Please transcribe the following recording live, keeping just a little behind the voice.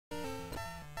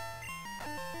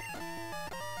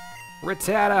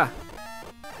Rattata!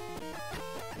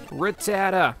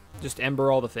 Rattata! Just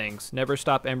ember all the things. Never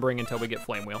stop embering until we get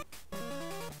Flame Wheel.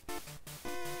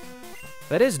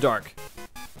 That is dark.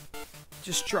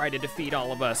 Just try to defeat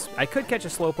all of us. I could catch a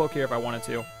Slowpoke here if I wanted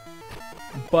to.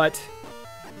 But...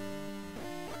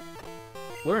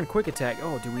 learn Quick Attack.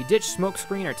 Oh, do we ditch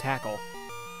Smokescreen or Tackle?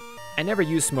 I never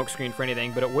use Smokescreen for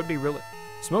anything, but it would be really...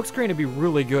 Smokescreen would be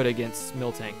really good against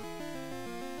Miltank.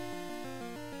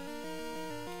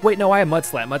 Wait, no, I have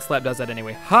Mudslap. Mudslap does that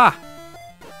anyway. Ha!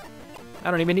 I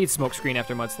don't even need Smokescreen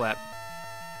after Mudslap.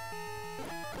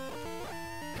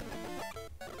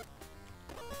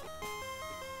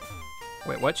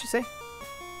 Wait, what'd you say?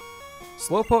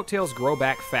 Slowpoke tails grow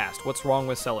back fast. What's wrong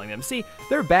with selling them? See,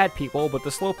 they're bad people, but the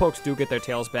Slowpokes do get their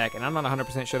tails back, and I'm not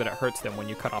 100% sure that it hurts them when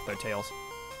you cut off their tails.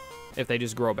 If they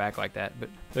just grow back like that. But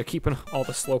they're keeping all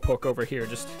the Slowpoke over here,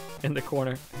 just in the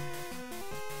corner.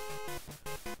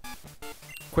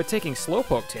 Quit taking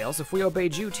Slowpoke tails. If we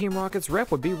obeyed you, Team Rocket's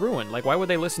rep would be ruined. Like, why would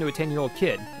they listen to a 10-year-old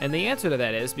kid? And the answer to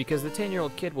that is because the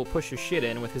 10-year-old kid will push your shit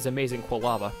in with his amazing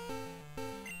Quilava.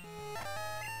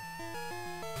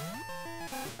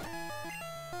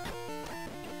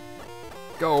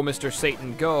 Go, Mr.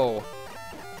 Satan, go!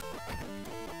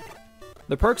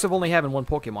 The perks of only having one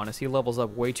Pokemon is he levels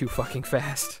up way too fucking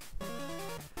fast.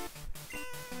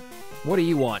 What do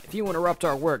you want? If you interrupt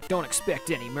our work, don't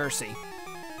expect any mercy.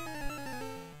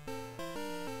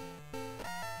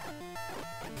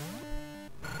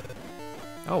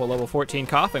 Oh, a level 14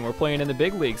 Coughing. We're playing in the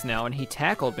big leagues now, and he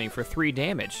tackled me for 3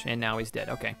 damage, and now he's dead.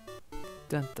 Okay.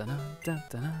 Dun dun dun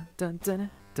dun dun dun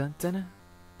dun dun.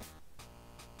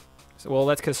 So, well,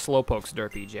 that's because Slowpoke's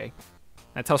derp, EJ.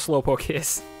 That's how Slowpoke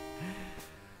is.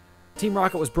 Team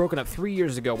Rocket was broken up 3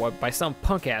 years ago by some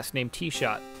punk-ass named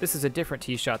T-Shot. This is a different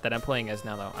T-Shot that I'm playing as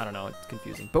now, though. I don't know, it's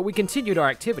confusing. But we continued our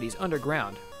activities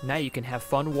underground. Now you can have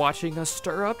fun watching us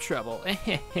stir up trouble.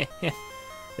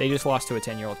 They just lost to a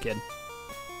 10-year-old kid.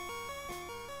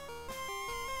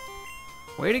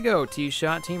 Way to go,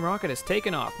 T-Shot. Team Rocket has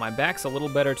taken off. My back's a little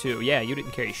better, too. Yeah, you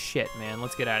didn't carry shit, man.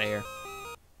 Let's get out of here.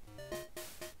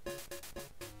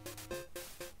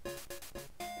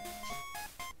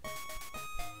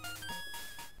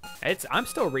 I'm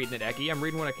still reading it, Eki. I'm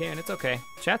reading what I can. It's okay.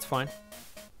 Chat's fine.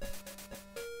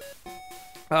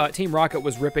 Team Rocket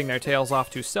was ripping their tails off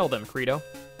to sell them, Credo.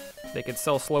 They could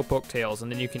sell Slowpoke tails,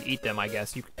 and then you can eat them, I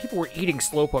guess. People were eating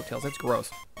Slowpoke tails. That's gross.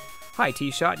 Hi,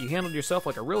 T-Shot. You handled yourself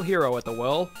like a real hero at the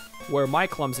well, where my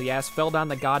clumsy ass fell down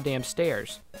the goddamn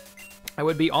stairs. I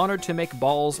would be honored to make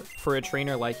balls for a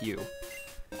trainer like you.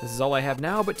 This is all I have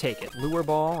now, but take it. Lure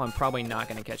ball. I'm probably not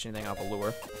going to catch anything off a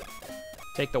lure.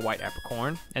 Take the white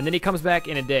apricorn. And then he comes back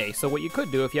in a day. So what you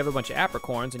could do if you have a bunch of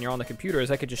apricorns and you're on the computer is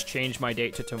I could just change my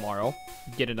date to tomorrow.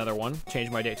 Get another one.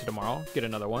 Change my date to tomorrow. Get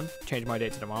another one. Change my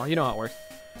date to tomorrow. You know how it works.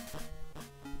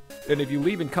 And if you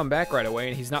leave and come back right away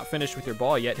and he's not finished with your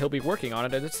ball yet, he'll be working on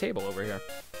it at this table over here.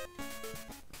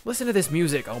 Listen to this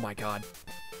music. Oh my god.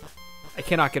 I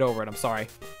cannot get over it. I'm sorry.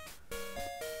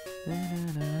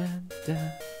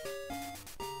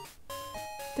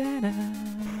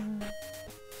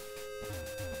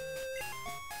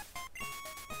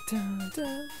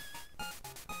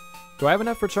 Do I have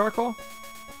enough for charcoal?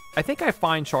 I think I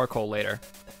find charcoal later.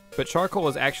 But charcoal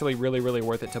is actually really, really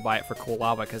worth it to buy it for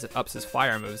Quilava because it ups his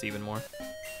fire moves even more.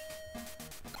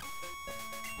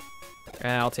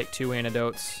 And I'll take 2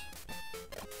 antidotes.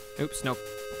 Oops, nope.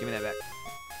 Give me that back.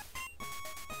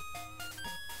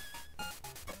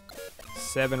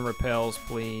 7 repels,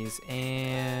 please.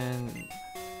 And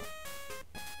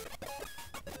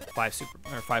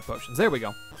 5 potions. There we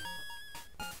go.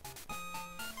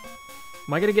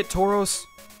 Am I gonna get Tauros?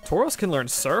 Tauros can learn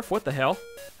Surf? What the hell?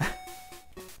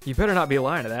 You better not be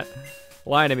lying to that.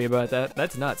 Lying to me about that.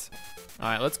 That's nuts.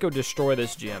 Alright, let's go destroy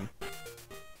this gym.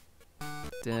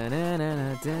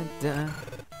 Gotta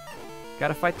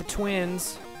fight the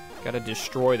twins. Gotta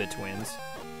destroy the twins.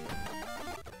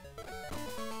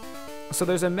 So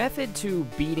there's a method to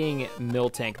beating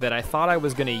Miltank that I thought I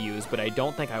was gonna use, but I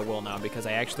don't think I will now because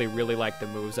I actually really like the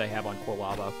moves I have on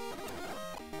Quilava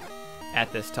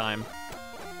at this time.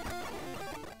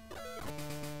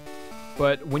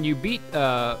 But when you beat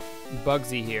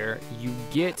Bugsy here, you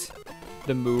get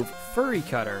the move Furry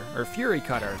Cutter, or Fury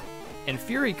Cutter. And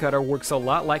Fury Cutter works a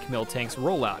lot like Miltank's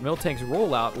Rollout. Miltank's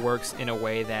Rollout works in a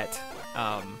way that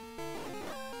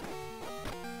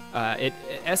it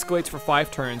escalates for 5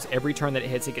 turns. Every turn that it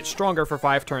hits, it gets stronger for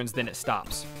 5 turns, then it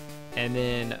stops. And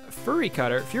then Fury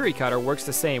Cutter works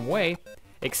the same way,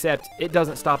 except it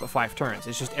doesn't stop at 5 turns.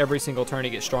 It's just every single turn it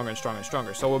gets stronger and stronger and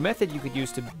stronger. So a method you could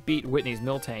use to beat Whitney's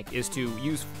Miltank is to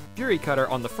use Fury Cutter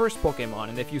on the first Pokemon,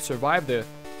 and if you survive the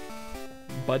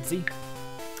Budsy.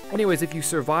 Anyways, if you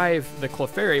survive the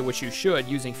Clefairy, which you should,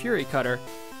 using Fury Cutter,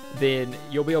 then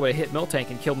you'll be able to hit Miltank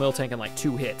and kill Miltank in like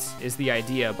 2 hits, is the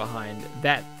idea behind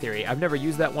that theory. I've never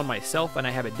used that one myself, and I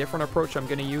have a different approach I'm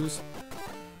going to use.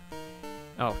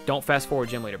 Oh, don't fast forward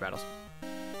gym leader battles.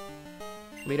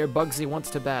 Leader Bugsy wants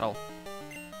to battle.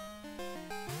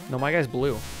 No, my guy's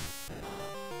blue.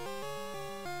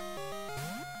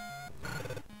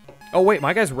 Oh, wait,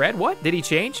 my guy's red? What? Did he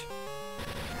change?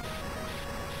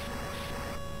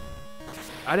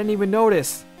 I didn't even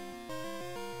notice.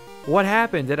 What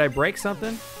happened? Did I break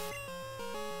something?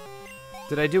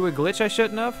 Did I do a glitch I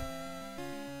shouldn't have?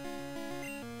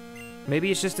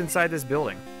 Maybe it's just inside this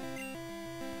building.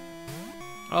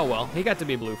 Oh well, he got to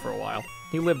be blue for a while.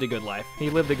 He lived a good life. He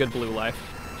lived a good blue life.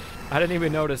 I didn't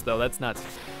even notice though, that's nuts.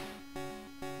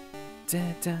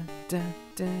 Dun, dun, dun,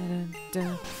 dun, dun,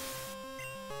 dun.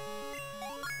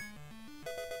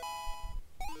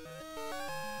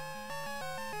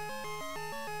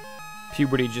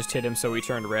 Puberty just hit him, so he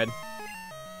turned red.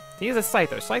 He is a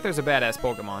Scyther. Scyther's a badass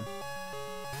Pokemon.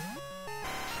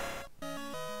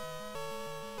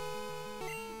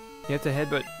 You have to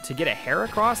headbutt to get a hair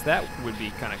across? That would be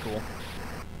kind of cool.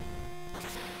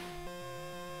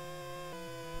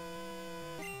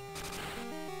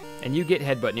 And you get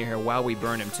headbutt near here while we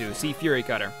burn him too. See, Fury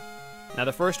Cutter. Now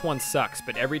the first one sucks,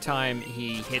 but every time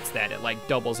he hits that, it like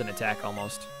doubles an attack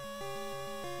almost.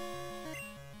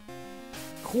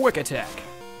 Quick attack.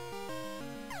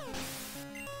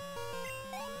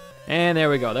 And there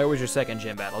we go. There was your second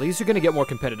gym battle. These are going to get more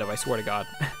competitive, I swear to God.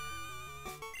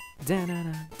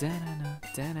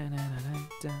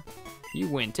 You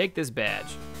win. Take this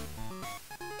badge.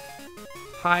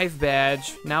 Hive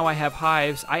badge. Now I have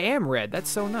hives. I am red. That's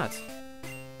so nuts.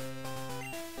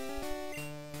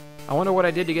 I wonder what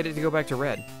I did to get it to go back to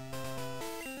red.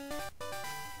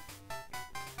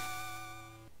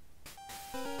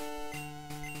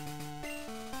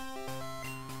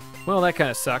 Well, that kind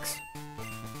of sucks.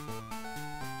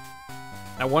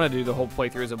 I want to do the whole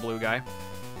playthrough as a blue guy.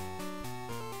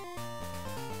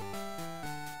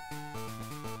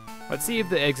 Let's see if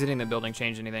the exiting the building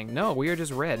changed anything. No, we are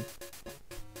just red.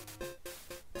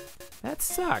 That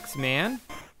sucks, man.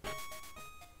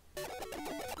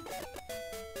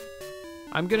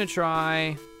 I'm gonna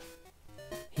try...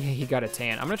 Yeah, he got a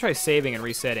tan. I'm gonna try saving and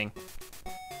resetting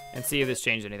and see if this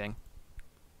changed anything.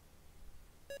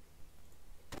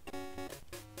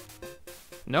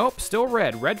 Nope, still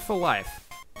red. Red for life.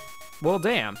 Well,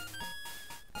 damn.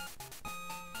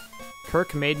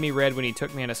 Kirk made me red when he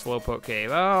took me in a Slowpoke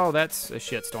cave. Oh, that's a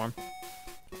shitstorm.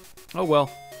 Oh,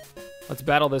 well. Let's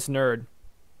battle this nerd.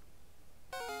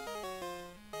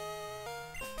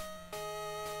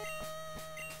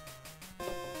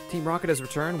 Team Rocket has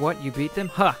returned. What? You beat them?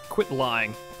 Ha! Quit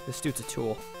lying. This dude's a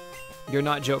tool. You're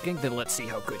not joking? Then let's see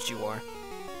how good you are.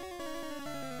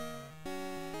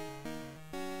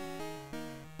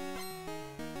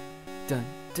 Dun,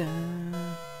 dun.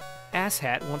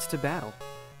 Asshat wants to battle.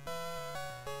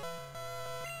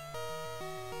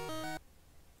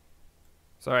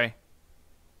 Sorry.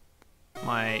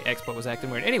 My exploit was acting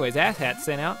weird. Anyways, Asshat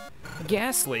sent out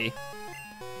Ghastly,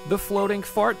 the floating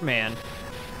fart man.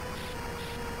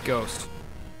 Ghost.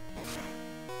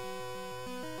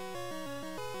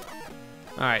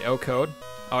 Alright, O-Code.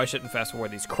 Oh, I shouldn't fast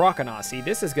forward these. Croconaw. See,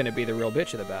 this is going to be the real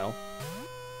bitch of the battle.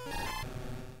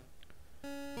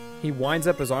 He winds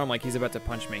up his arm like he's about to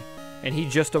punch me. And he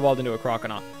just evolved into a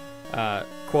Croconaw.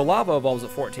 Quilava evolves at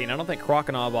 14. I don't think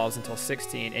Croconaw evolves until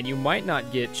 16. And you might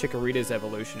not get Chikorita's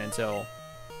evolution until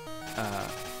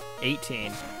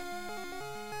 18.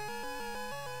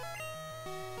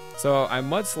 So I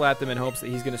mud slapped him in hopes that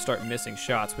he's going to start missing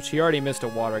shots, which he already missed a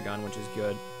water gun, which is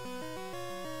good.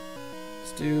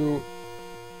 Let's do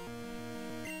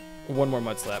one more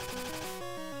mud slap.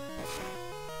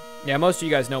 Yeah, most of you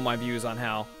guys know my views on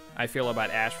how I feel about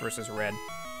Ash versus Red.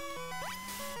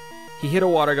 He hit a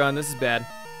water gun. This is bad.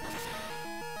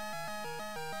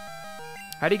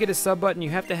 How do you get a sub button? You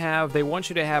have to have, they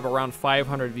want you to have around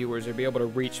 500 viewers or be able to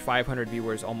reach 500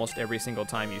 viewers almost every single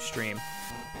time you stream.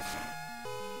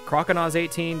 Croconaw's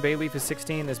 18, Bayleaf is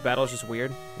 16. This battle is just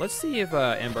weird. Let's see if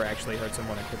Ember actually hurts him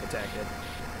when a quick attack did.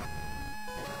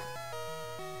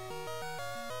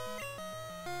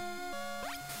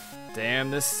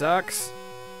 Damn, this sucks.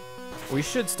 We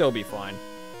should still be fine.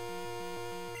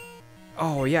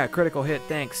 Oh, yeah, critical hit.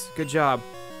 Thanks. Good job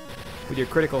with your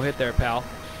critical hit there, pal.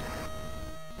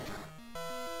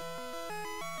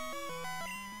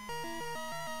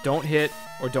 Don't hit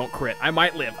or don't crit. I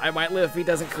might live. I might live if he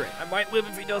doesn't crit. I might live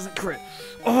if he doesn't crit.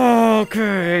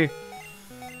 Okay.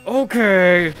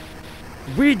 Okay.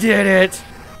 We did it.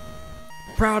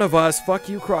 proud of us. Fuck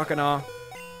you, Croconaw.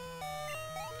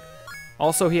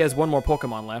 Also, he has one more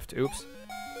Pokemon left. Oops.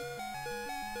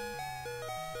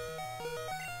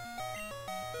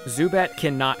 Zubat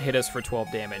cannot hit us for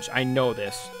 12 damage. I know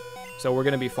this. So we're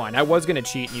going to be fine. I was going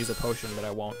to cheat and use a potion, but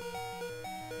I won't.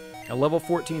 A level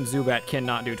 14 Zubat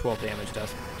cannot do 12 damage,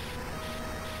 does.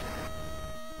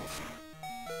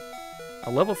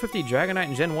 A level 50 Dragonite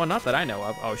in Gen 1, not that I know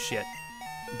of. Oh, shit.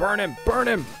 Burn him! Burn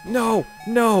him! No!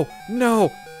 No!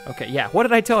 No! Okay, yeah, what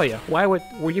did I tell you?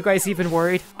 Were you guys even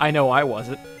worried? I know I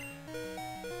wasn't.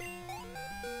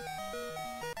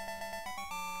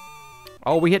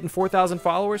 Oh, we hitting 4,000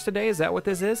 followers today? Is that what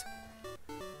this is?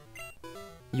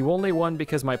 You only won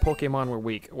because my Pokemon were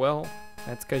weak. Well,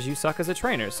 that's because you suck as a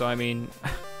trainer, so I mean...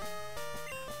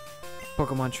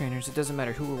 Pokemon trainers, it doesn't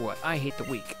matter who or what. I hate the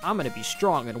weak. I'm gonna be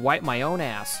strong and wipe my own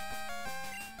ass.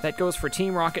 That goes for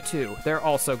Team Rocket too. They're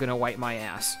also gonna wipe my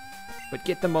ass. But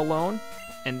get them alone,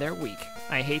 and they're weak.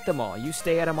 I hate them all. You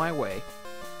stay out of my way.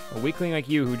 A weakling like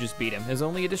you who just beat him is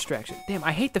only a distraction. Damn,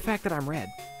 I hate the fact that I'm red.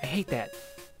 I hate that.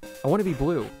 I want to be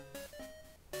blue.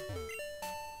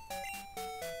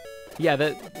 Yeah,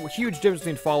 the huge difference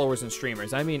between followers and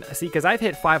streamers. I mean, see, because I've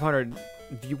hit 500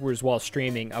 viewers while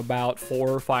streaming about 4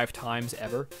 or 5 times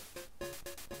ever.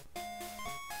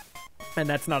 And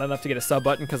that's not enough to get a sub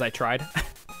button because I tried.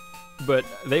 But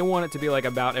they want it to be like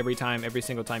about every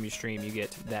single time you stream, you get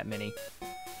that many.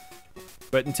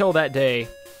 But until that day,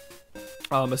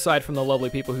 aside from the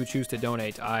lovely people who choose to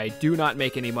donate, I do not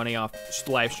make any money off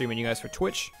live streaming you guys for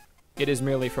Twitch. It is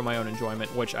merely for my own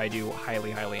enjoyment, which I do highly,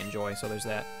 highly enjoy, so there's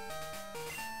that.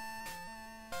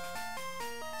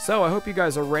 So, I hope you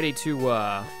guys are ready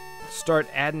to start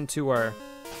adding to our...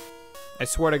 I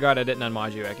swear to God I didn't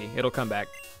unmod you, Eki. It'll come back.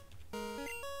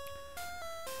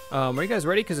 Are you guys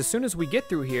ready? Because as soon as we get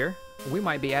through here, we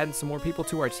might be adding some more people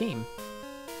to our team.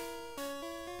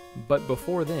 But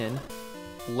before then,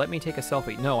 let me take a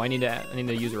selfie. No, I need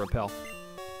to use a repel.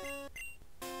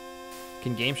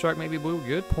 Can Game Shark make me blue?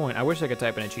 Good point. I wish I could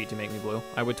type in a cheat to make me blue.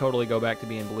 I would totally go back to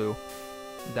being blue.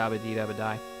 Dabba dee dabba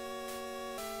die.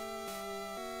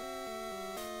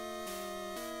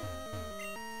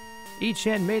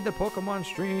 Echen made the Pokemon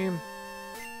stream.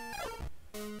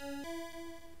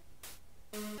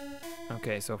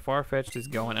 Okay, so Farfetch'd is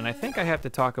going, and I think I have to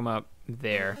talk him up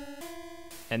there.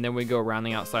 And then we go around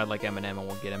the outside like Eminem and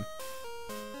we'll get him.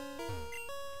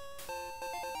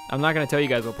 I'm not going to tell you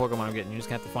guys what Pokemon I'm getting. You're just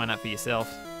going to have to find out for yourself.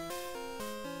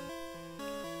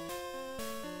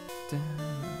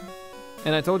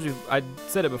 And I told you, I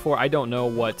said it before, I don't know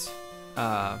what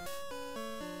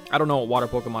water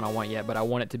Pokemon I want yet, but I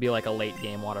want it to be like a late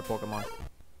game water Pokemon.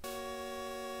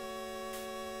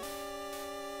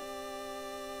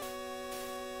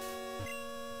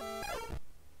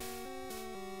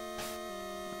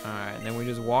 Alright, and then we're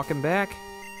just walking back.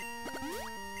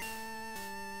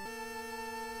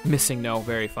 Missing no,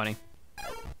 very funny.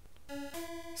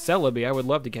 Celebi, I would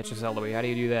love to catch a Celebi. How do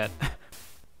you do that?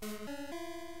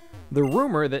 The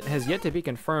rumor that has yet to be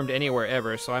confirmed anywhere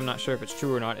ever, so I'm not sure if it's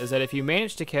true or not, is that if you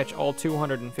manage to catch all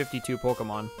 252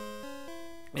 Pokemon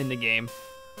in the game,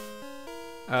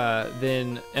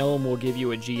 then Elm will give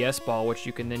you a GS ball, which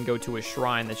you can then go to a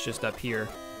shrine that's just up here.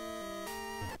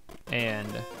 And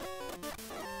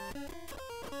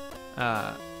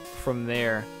from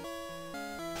there,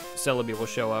 Celebi will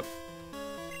show up.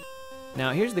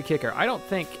 Now, here's the kicker. I don't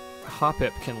think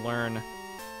Hoppip can learn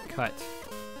Cut.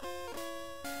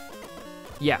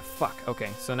 Yeah, fuck. Okay,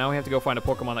 so now we have to go find a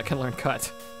Pokemon that can learn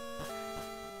Cut.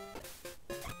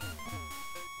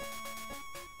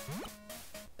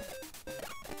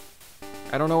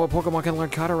 I don't know what Pokemon can learn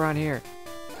Cut around here.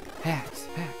 Hex,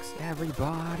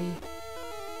 everybody.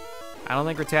 I don't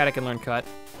think Rattata can learn Cut,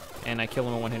 and I kill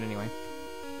him in one hit anyway.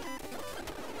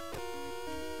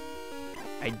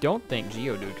 I don't think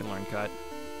Geodude can learn Cut,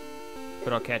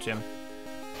 but I'll catch him.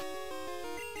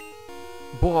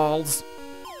 Balls.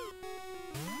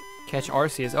 Catch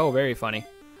Arceus. Oh, very funny.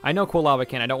 I know Quilava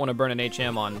can. I don't want to burn an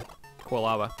HM on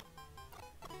Quilava.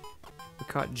 We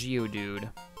caught Geodude.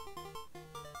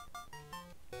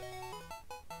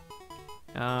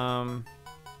 Ugh.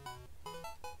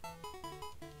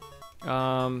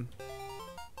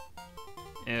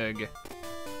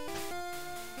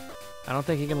 I don't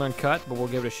think he can learn Cut, but we'll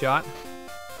give it a shot.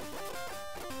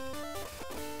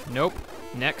 Nope.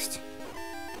 Next.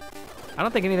 I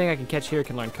don't think anything I can catch here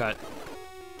can learn Cut.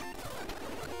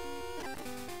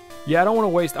 Yeah, I don't want to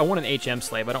waste... I want an HM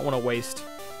Slave. I don't want to waste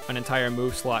an entire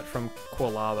move slot from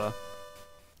Quilava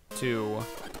to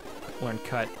learn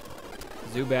Cut.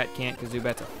 Zubat can't, because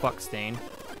Zubat's a fuck stain.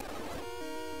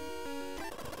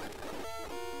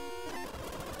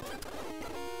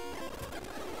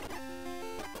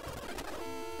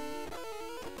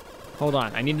 Hold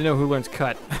on, I need to know who learns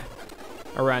cut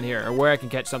around here, or where I can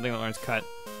catch something that learns cut.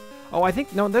 Oh, I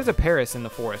think, no, there's a Paris in the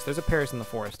forest. There's a Paris in the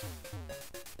forest.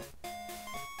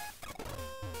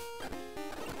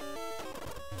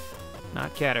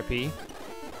 Not Caterpie.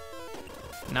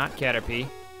 Not Caterpie.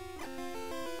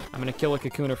 I'm gonna kill a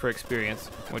Kakuna for experience,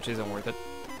 which isn't worth it.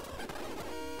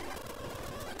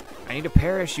 I need a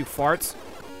Paris, you farts.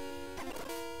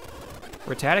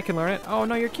 Rattata can learn it? Oh,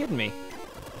 no, you're kidding me.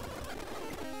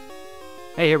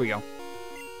 Hey, here we go.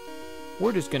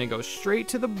 We're just gonna go straight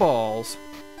to the balls.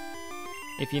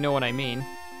 If you know what I mean.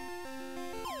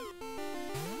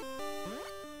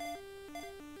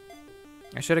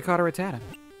 I should have caught a Rattata.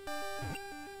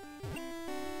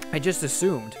 I just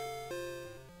assumed.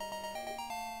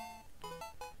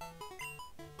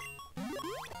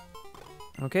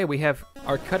 Okay, we have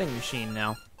our cutting machine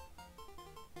now.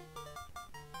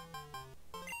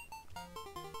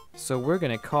 So we're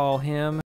gonna call him